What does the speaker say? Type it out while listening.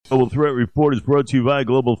Global Threat Report is brought to you by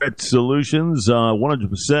Global Threat Solutions,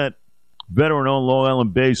 100% veteran-owned Long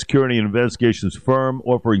Island-based security and investigations firm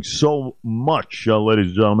offering so much, ladies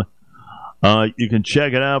and gentlemen. You can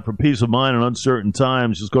check it out for peace of mind in uncertain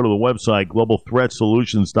times. Just go to the website,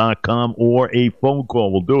 globalthreatsolutions.com, or a phone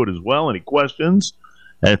call will do it as well. Any questions?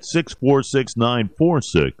 At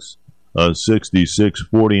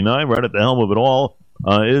 646-946-6649. Right at the helm of it all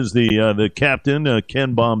is the captain,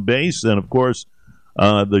 Ken Bombase, and, of course,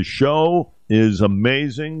 the show is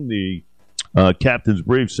amazing. The Captain's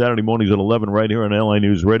Brief, Saturday mornings at 11 right here on LA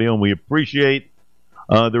News Radio. And we appreciate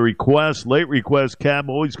the requests, late requests, Cap,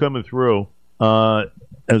 always coming through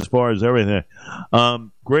as far as everything.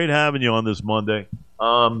 Great having you on this Monday.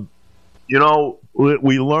 I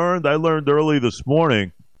learned early this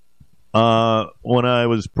morning when I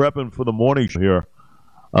was prepping for the morning show here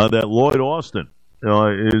that Lloyd Austin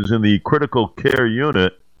is in the critical care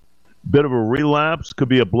unit. Bit of a relapse, could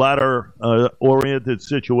be a bladder-oriented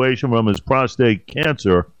situation from his prostate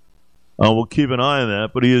cancer. We'll keep an eye on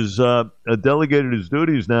that. But he has delegated his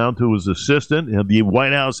duties now to his assistant. And the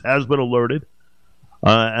White House has been alerted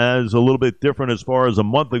as a little bit different as far as a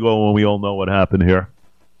month ago when we all know what happened here.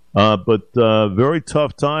 But very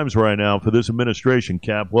tough times right now for this administration.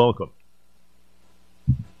 Cap, welcome.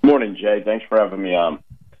 Morning, Jay. Thanks for having me on.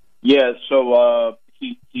 Yeah, so...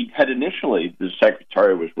 He had initially, the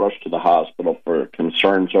secretary was rushed to the hospital for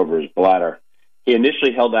concerns over his bladder. He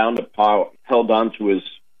initially held on to his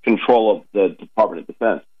control of the Department of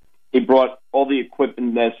Defense. He brought all the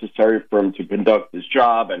equipment necessary for him to conduct his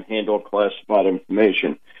job and handle classified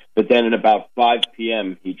information. But then at about 5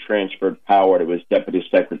 p.m., he transferred power to his deputy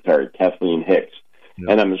secretary, Kathleen Hicks.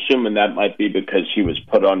 Yeah. And I'm assuming that might be because he was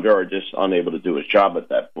put under or just unable to do his job at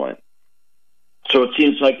that point. So it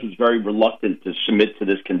seems like he's very reluctant to submit to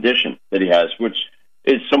this condition that he has, which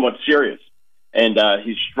is somewhat serious. And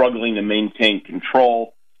he's struggling to maintain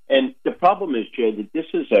control. And the problem is, Jay, that this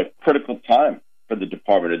is a critical time for the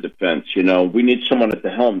Department of Defense. We need someone at the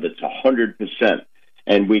helm that's 100%.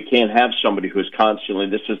 And we can't have somebody who's constantly,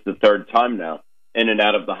 this is the third time now, in and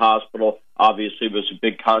out of the hospital. Obviously, there was a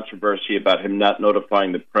big controversy about him not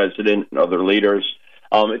notifying the president and other leaders.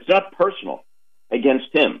 It's not personal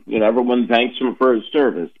against him. Everyone thanks him for his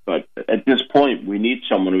service, but at this point, we need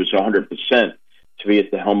someone who's 100% to be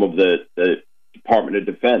at the helm of the Department of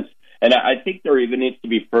Defense. And I think there even needs to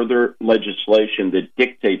be further legislation that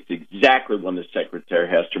dictates exactly when the secretary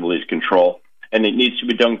has to release control, and it needs to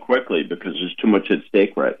be done quickly because there's too much at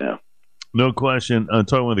stake right now. No question. I'm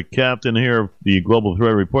talking with the captain here, the Global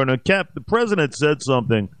Threat Report. Now, Cap, the president said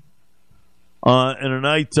something in a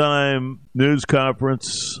nighttime news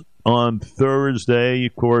conference on Thursday.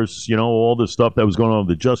 Of course, all the stuff that was going on with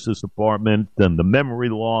the Justice Department and the memory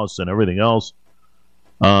loss and everything else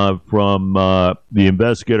from the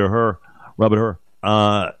investigator, Robert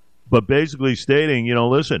Hur. But basically stating,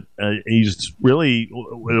 listen, he's really,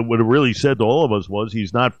 what it really said to all of us was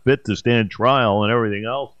he's not fit to stand trial and everything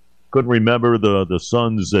else. Couldn't remember the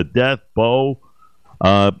son's death, Bo.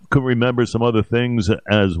 Couldn't remember some other things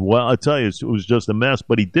as well. I tell you, it was just a mess.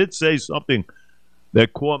 But he did say something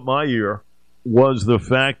that caught my ear, was the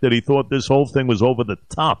fact that he thought this whole thing was over the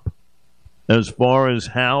top as far as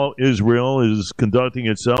how Israel is conducting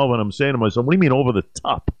itself. And I'm saying to myself, what do you mean over the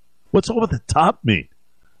top? What's over the top mean?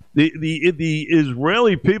 The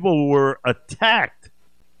Israeli people were attacked,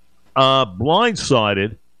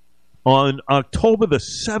 blindsided, on October the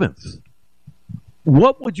 7th.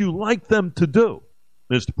 What would you like them to do,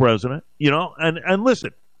 Mr. President? And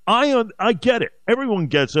listen, I get it. Everyone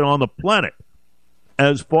gets it on the planet.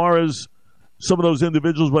 As far as some of those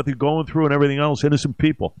individuals, what they're going through and everything else, innocent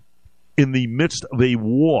people in the midst of a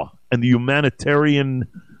war and the humanitarian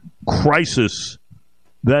crisis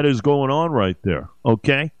that is going on right there,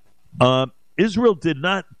 okay? Israel did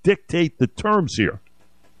not dictate the terms here,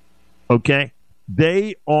 okay?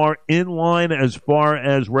 They are in line as far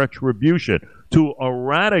as retribution to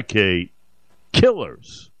eradicate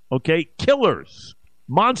killers, okay? Killers,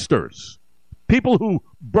 monsters. People who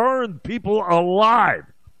burned people alive.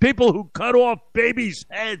 People who cut off babies'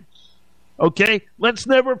 heads. Okay? Let's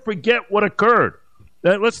never forget what occurred.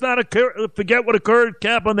 Let's not forget what occurred,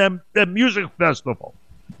 Cap, on that music festival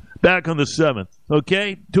back on the 7th.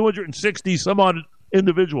 Okay? 260 some odd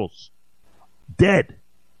individuals dead.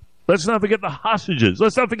 Let's not forget the hostages.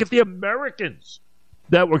 Let's not forget the Americans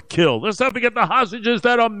that were killed. Let's not forget the hostages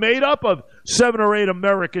that are made up of 7 or 8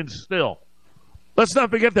 Americans still. Let's not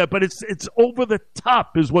forget that, but it's over the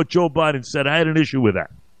top, is what Joe Biden said. I had an issue with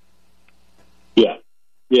that. Yeah,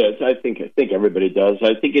 I think everybody does.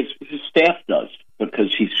 I think his staff does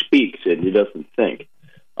because he speaks and he doesn't think.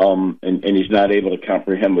 and he's not able to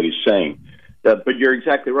comprehend what he's saying. But you're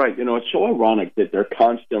exactly right. It's so ironic that they're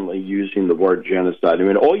constantly using the word genocide. I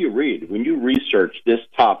mean, all you read, when you research this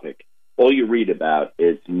topic, all you read about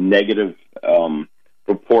is negative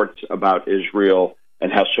reports about Israel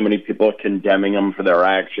and how so many people are condemning them for their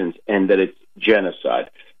actions and that it's genocide.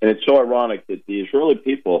 And it's so ironic that the Israeli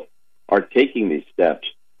people are taking these steps,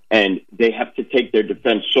 and they have to take their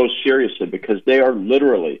defense so seriously because they are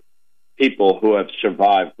literally people who have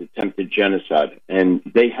survived attempted genocide. And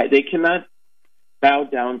they cannot bow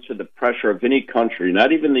down to the pressure of any country,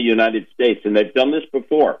 not even the United States. And they've done this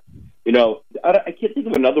before. I can't think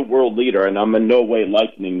of another world leader, and I'm in no way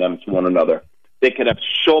likening them to one another. They could have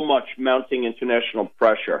so much mounting international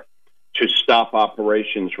pressure to stop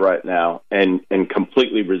operations right now and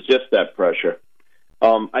completely resist that pressure.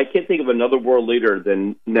 I can't think of another world leader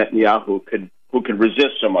than Netanyahu who could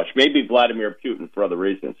resist so much. Maybe Vladimir Putin for other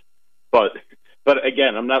reasons. But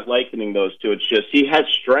again, I'm not likening those two. It's just he has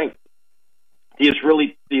strength. The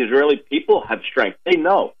Israeli people have strength. They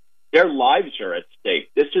know their lives are at stake.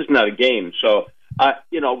 This is not a game. So,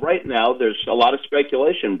 right now there's a lot of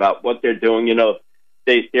speculation about what they're doing.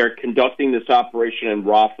 They're conducting this operation in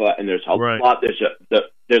Rafah, and there's a lot.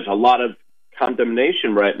 There's a lot of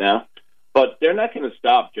condemnation right now, but they're not going to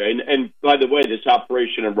stop, Jay. And by the way, this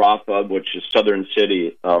operation in Rafah, which is southern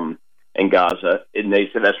city in Gaza, and they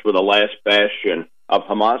said that's where the last bastion of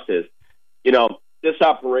Hamas is. This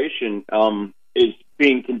operation is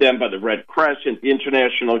being condemned by the Red Crescent, the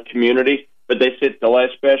international community, but they say it's the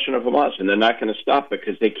last bastion of Hamas, and they're not going to stop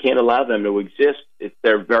because they can't allow them to exist. It's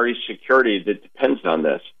their very security that depends on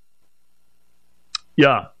this.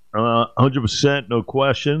 Yeah, 100%, no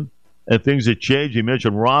question. And things have changed. You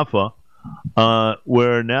mentioned Rafah,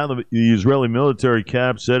 where now the Israeli military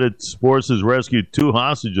camp said its forces rescued 2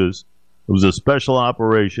 hostages. It was a special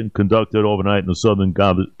operation conducted overnight in the southern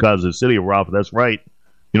Gaza city of Rafah. That's right,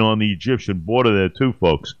 on the Egyptian border there too,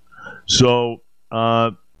 folks. So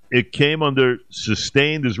it came under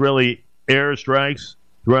sustained Israeli airstrikes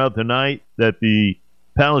throughout the night that the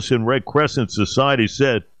Palestinian Red Crescent Society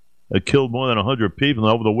said killed more than 100 people.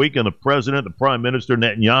 And over the weekend, the president, the prime minister,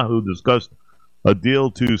 Netanyahu, discussed a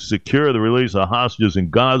deal to secure the release of hostages in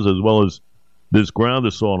Gaza as well as this ground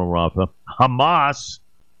assault on Rafah. Hamas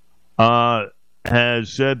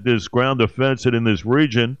has said this ground offensive in this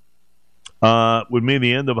region would mean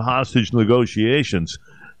the end of hostage negotiations.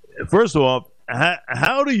 First of all,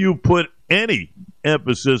 how do you put any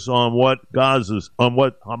emphasis on what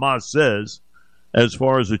Hamas says as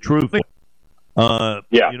far as the truth?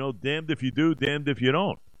 Damned if you do, damned if you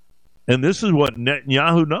don't. And this is what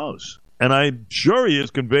Netanyahu knows. And I'm sure he has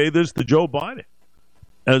conveyed this to Joe Biden.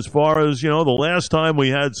 As far as, the last time we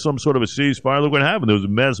had some sort of a ceasefire, look what happened. There was a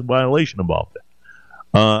massive violation involved there.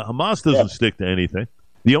 Hamas doesn't stick to anything.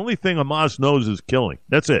 The only thing Hamas knows is killing.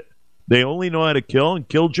 That's it. They only know how to kill and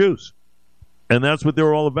kill Jews. And that's what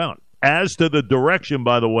they're all about. As to the direction,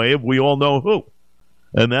 by the way, we all know who.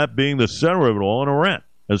 And that being the center of it all in Iran,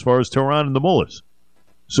 as far as Tehran and the mullahs.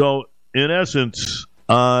 So, in essence,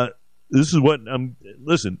 this is what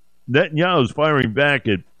listen, Netanyahu's firing back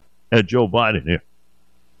at Joe Biden here.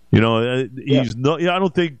 He's no. I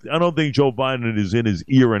don't think Joe Biden is in his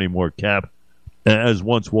ear anymore, Cap, as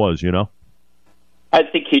once was. I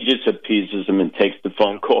think he just appeases him and takes the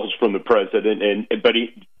phone calls from the president. But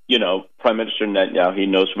he, Prime Minister Netanyahu, he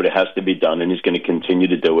knows what it has to be done, and he's going to continue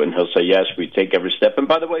to do it. And he'll say, yes, we take every step. And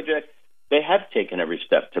by the way, Jay, they have taken every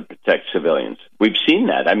step to protect civilians. We've seen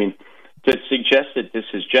that. I mean, to suggest that this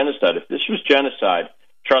is genocide, if this was genocide,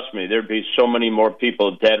 trust me, there'd be so many more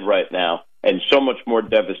people dead right now and so much more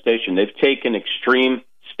devastation. They've taken extreme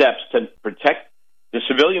steps to protect the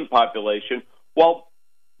civilian population, while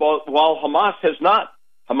Hamas has not.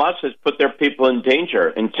 Hamas has put their people in danger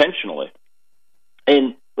intentionally.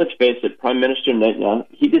 And let's face it, Prime Minister Netanyahu,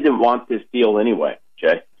 he didn't want this deal anyway,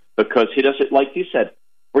 Jay, because he doesn't, like you said,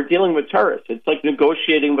 we're dealing with terrorists. It's like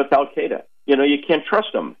negotiating with Al-Qaeda. You can't trust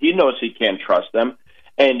them. He knows he can't trust them.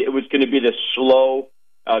 And it was going to be this slow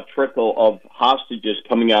trickle of hostages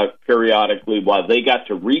coming out periodically while they got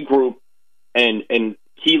to regroup and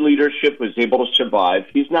key leadership was able to survive.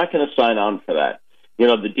 He's not going to sign on for that.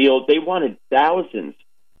 The deal, they wanted thousands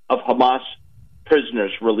of Hamas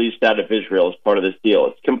prisoners released out of Israel as part of this deal.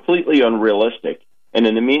 It's completely unrealistic. And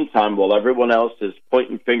in the meantime, while everyone else is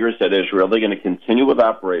pointing fingers at Israel, they're going to continue with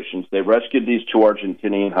operations. They rescued these 2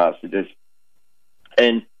 Argentinian hostages,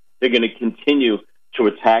 and they're going to continue to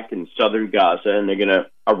attack in southern Gaza, and they're going to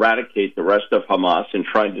eradicate the rest of Hamas and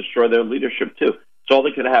try and destroy their leadership, too. It's all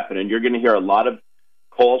that could happen, and you're going to hear a lot of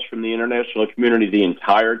calls from the international community the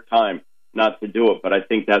entire time not to do it, but I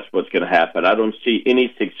think that's what's going to happen. I don't see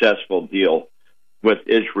any successful deal with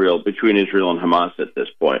Israel, between Israel and Hamas at this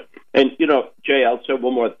point. And, Jay, I'll say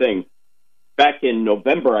one more thing. Back in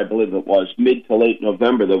November, I believe it was, mid to late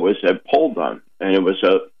November, there was a poll done, and it was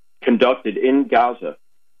conducted in Gaza.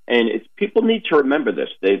 And people need to remember this.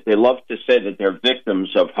 They love to say that they're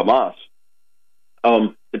victims of Hamas,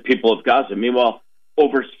 the people of Gaza. Meanwhile,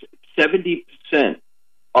 over 70%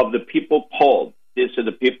 of the people polled, these are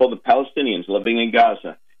the people, the Palestinians living in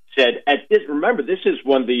Gaza, said, remember, this is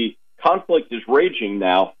when the conflict is raging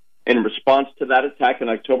now. In response to that attack on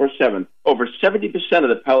October 7th, over 70% of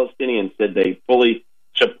the Palestinians said they fully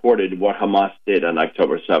supported what Hamas did on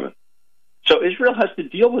October 7th. So Israel has to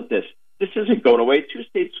deal with this. This isn't going away.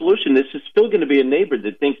 Two-state solution. This is still going to be a neighbor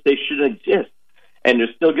that thinks they shouldn't exist, and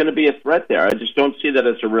there's still going to be a threat there. I just don't see that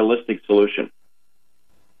as a realistic solution.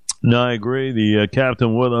 No, I agree. The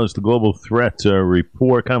captain with us, the Global Threat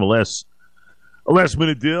Report, kind of a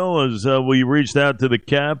last-minute deal as we reached out to the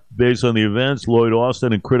cap based on the events. Lloyd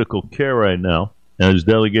Austin in critical care right now has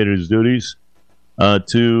delegated his duties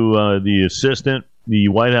to the assistant. The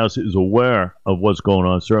White House is aware of what's going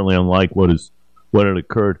on, certainly unlike what had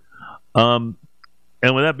occurred. And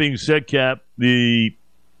with that being said, Cap, the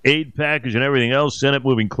aid package and everything else, Senate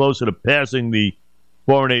moving closer to passing the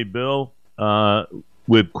foreign aid bill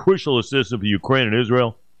with crucial assistance for Ukraine and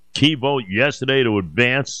Israel. Key vote yesterday to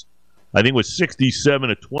advance. I think it was 67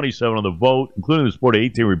 to 27 on the vote, including the support of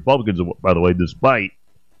 18 Republicans, by the way, despite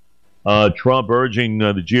Trump urging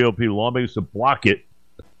the GOP lawmakers to block it.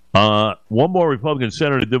 One more Republican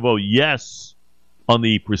senator did vote yes on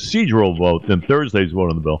the procedural vote than Thursday's vote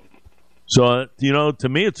on the bill. So, to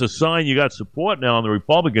me, it's a sign you got support now on the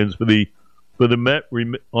Republicans on the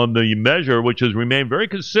measure, which has remained very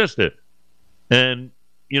consistent. And,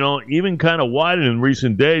 even kind of widened in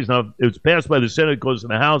recent days. Now, it's passed by the Senate, it goes to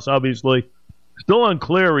the House, obviously. Still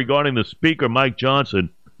unclear regarding the Speaker, Mike Johnson,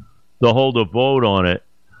 to hold a vote on it.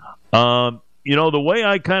 The way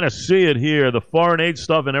I kind of see it here, the foreign aid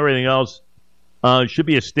stuff and everything else should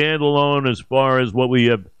be a standalone as far as what we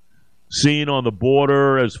have seen on the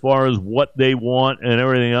border, as far as what they want and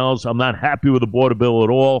everything else. I'm not happy with the border bill at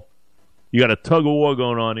all. You got a tug of war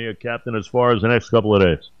going on here, Captain, as far as the next couple of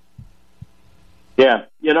days. Yeah,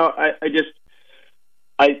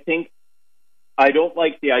 I don't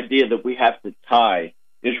like the idea that we have to tie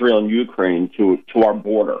Israel and Ukraine to our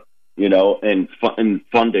border, and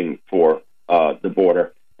funding for the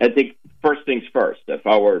border. I think first things first. If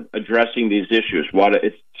I were addressing these issues,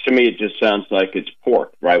 to me it just sounds like it's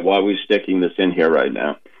pork, right? Why are we sticking this in here right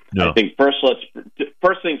now? No. I think first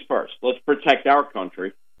things first. Let's protect our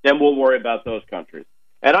country, then we'll worry about those countries.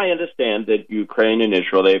 And I understand that Ukraine and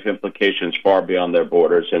Israel, they have implications far beyond their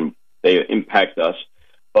borders, and they impact us.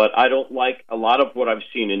 But I don't like a lot of what I've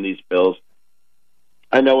seen in these bills.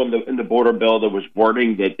 I know in the border bill there was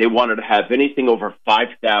wording that they wanted to have anything over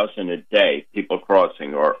 5,000 a day, people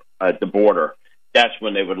crossing or at the border. That's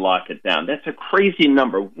when they would lock it down. That's a crazy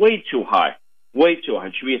number, way too high, way too high.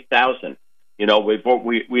 It should be 1,000.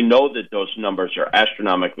 We know that those numbers are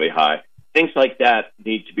astronomically high. Things like that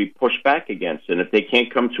need to be pushed back against. And if they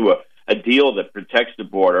can't come to a deal that protects the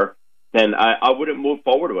border, then I wouldn't move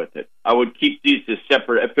forward with it. I would keep these as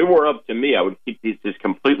separate. If it were up to me, I would keep these as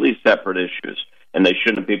completely separate issues, and they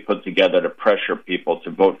shouldn't be put together to pressure people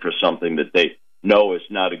to vote for something that they know is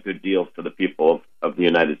not a good deal for the people of the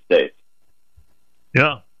United States.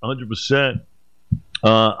 Yeah, 100%.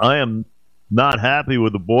 I am not happy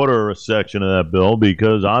with the border section of that bill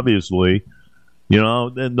because obviously,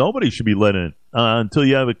 nobody should be let in until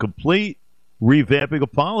you have a complete revamping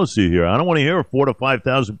of policy here. I don't want to hear 4,000 to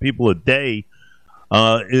 5,000 people a day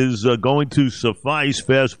is going to suffice.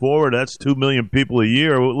 Fast forward, that's 2 million people a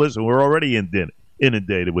year. Listen, we're already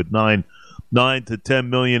inundated with 9 to 10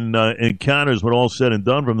 million encounters when all said and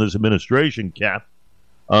done from this administration, Cap.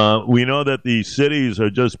 We know that the cities are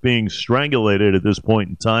just being strangulated at this point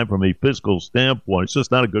in time from a fiscal standpoint. It's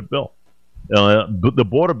just not a good bill. But the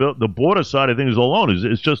border bill, the border side of things alone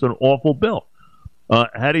is just an awful bill.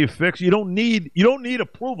 How do you fix? You don't need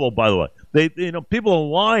approval. By the way, people are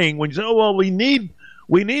lying when you say, "Oh well, we need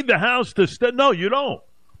the House to." No, you don't.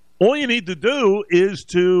 All you need to do is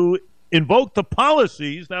to invoke the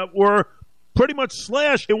policies that were pretty much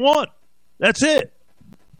slashed in one. That's it.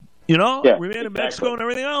 Remain in Mexico and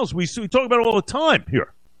everything else. We talk about it all the time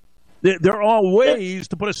here. There are ways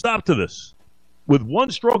to put a stop to this. With one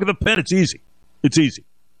stroke of the pen, it's easy. It's easy.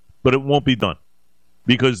 But it won't be done.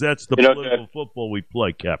 Because that's the political football we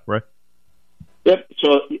play, Cap, right? Yep.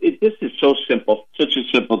 So this is so simple, such a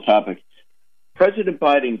simple topic. President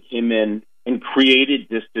Biden came in, and created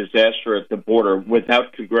this disaster at the border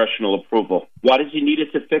without congressional approval. Why does he need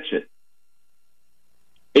it to fix it?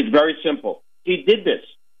 It's very simple. He did this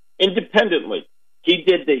independently.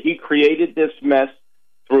 He created this mess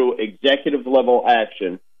through executive level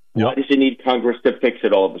action. Yep. Why does he need Congress to fix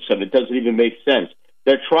it all of a sudden? It doesn't even make sense.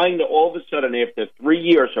 They're trying to all of a sudden, after 3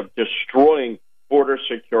 years of destroying border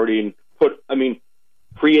security and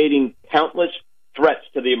creating countless threats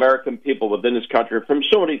to the American people within this country from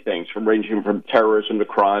so many things, from ranging from terrorism to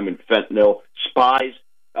crime and fentanyl, spies,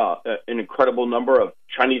 an incredible number of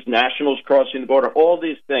Chinese nationals crossing the border, all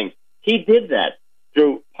these things. He did that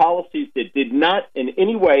through policies that did not in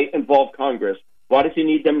any way involve Congress. Why does he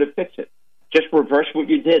need them to fix it? Just reverse what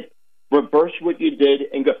you did. Reverse what you did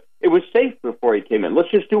and go. It was safe before he came in.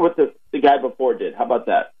 Let's just do what the guy before did. How about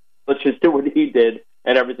that? Let's just do what he did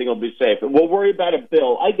and everything will be safe. And we'll worry about a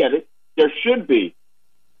bill. I get it.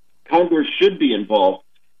 Congress should be involved.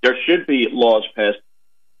 There should be laws passed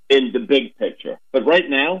in the big picture. But right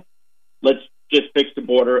now, let's just fix the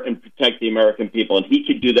border and protect the American people. And he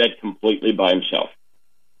could do that completely by himself.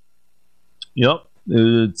 Yep.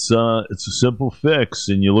 It's a simple fix.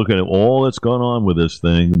 And you look at all that's gone on with this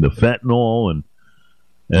thing, the fentanyl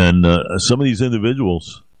and some of these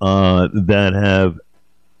individuals that have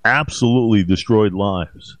absolutely destroyed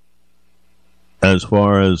lives as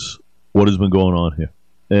far as what has been going on here.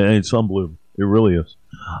 And it's unbelievable. It really is.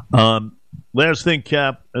 Last thing,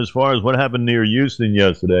 Cap, as far as what happened near Houston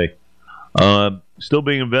yesterday, still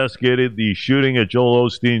being investigated, the shooting at Joel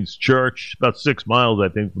Osteen's church, about 6 miles, I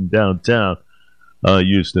think, from downtown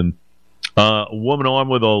Houston. A woman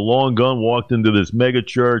armed with a long gun walked into this mega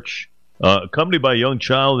church, accompanied by a young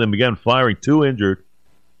child, and began firing. 2 injured,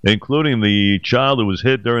 including the child who was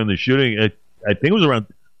hit during the shooting. I think it was around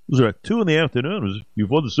 2 in the afternoon. It was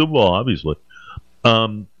before the Super Bowl, obviously.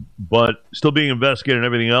 But still being investigated and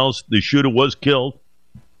everything else. The shooter was killed.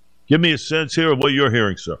 Give me a sense here of what you're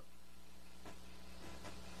hearing, sir.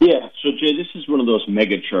 Yeah, so Jay, this is one of those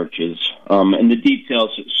mega churches, and the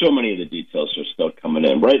details, so many of the details are still coming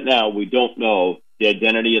in. Right now, we don't know the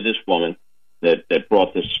identity of this woman that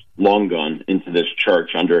brought this long gun into this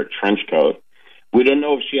church under a trench coat. We don't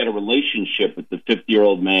know if she had a relationship with the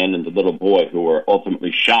 50-year-old man and the little boy who were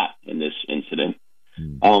ultimately shot in this incident.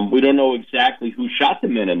 We don't know exactly who shot the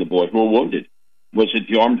men and the boy who were wounded. Was it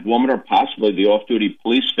the armed woman or possibly the off-duty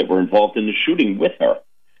police that were involved in the shooting with her?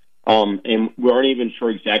 And we aren't even sure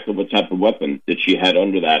exactly what type of weapon that she had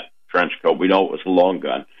under that trench coat. We know it was a long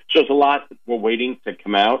gun. So there's a lot that we're waiting to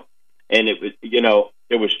come out. And it was,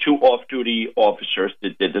 there was 2 off-duty officers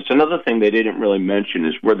that did this. Another thing they didn't really mention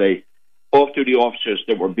is were they off-duty officers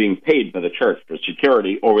that were being paid by the church for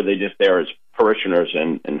security, or were they just there as parishioners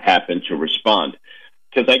and happened to respond?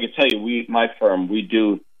 Because I can tell you, my firm,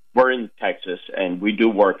 we're in Texas, and we do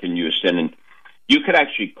work in Houston, and you could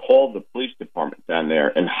actually call the police department down there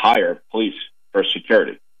and hire police for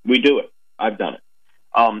security. We do it. I've done it.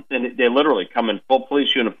 And they literally come in full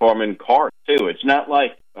police uniform and cars, too. It's not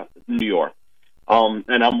like New York.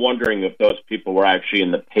 And I'm wondering if those people were actually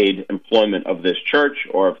in the paid employment of this church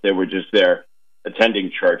or if they were just there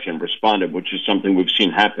attending church and responded, which is something we've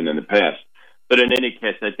seen happen in the past. But in any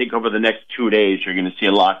case, I think over the next 2 days, you're going to see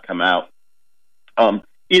a lot come out.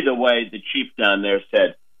 Either way, the chief down there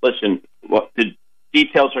said, listen, the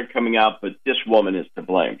details are coming out, but this woman is to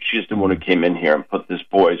blame. She's the one who came in here and put this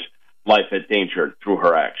boy's life at danger through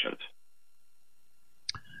her actions.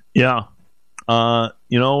 Yeah.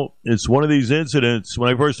 It's one of these incidents.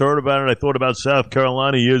 When I first heard about it, I thought about South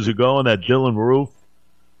Carolina years ago and that Dylan Roof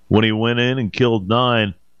when he went in and killed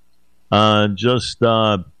 9.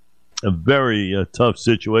 A very tough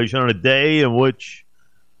situation on a day in which,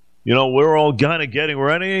 we're all kind of getting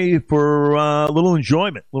ready for a little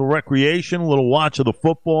enjoyment, a little recreation, a little watch of the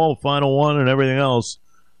football, Final One, and everything else.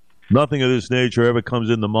 Nothing of this nature ever comes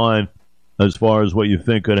into mind as far as what you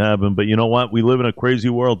think could happen. But you know what? We live in a crazy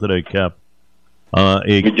world today, Cap.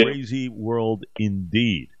 A crazy world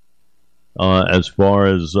indeed as far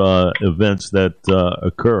as events that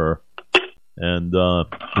occur. And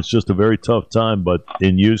it's just a very tough time. But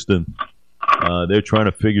in Houston, they're trying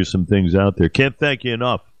to figure some things out there. Can't thank you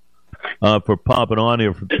enough for popping on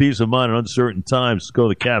here. For peace of mind in uncertain times, go to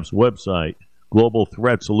the CAP's website,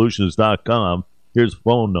 globalthreatsolutions.com. Here's the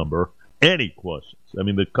phone number. Any questions? I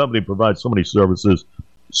mean, the company provides so many services.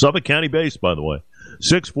 Suffolk County based, by the way.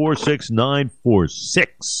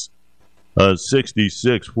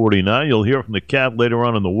 646-946-6649. You'll hear from the CAP later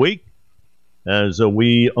on in the week as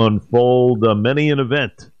we unfold many an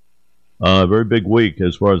event. Very big week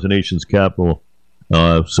as far as the nation's capital.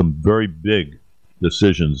 Some very big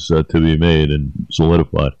decisions to be made and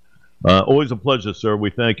solidified. Always a pleasure, sir. We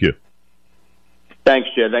thank you. Thanks,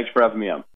 Jay. Thanks for having me on.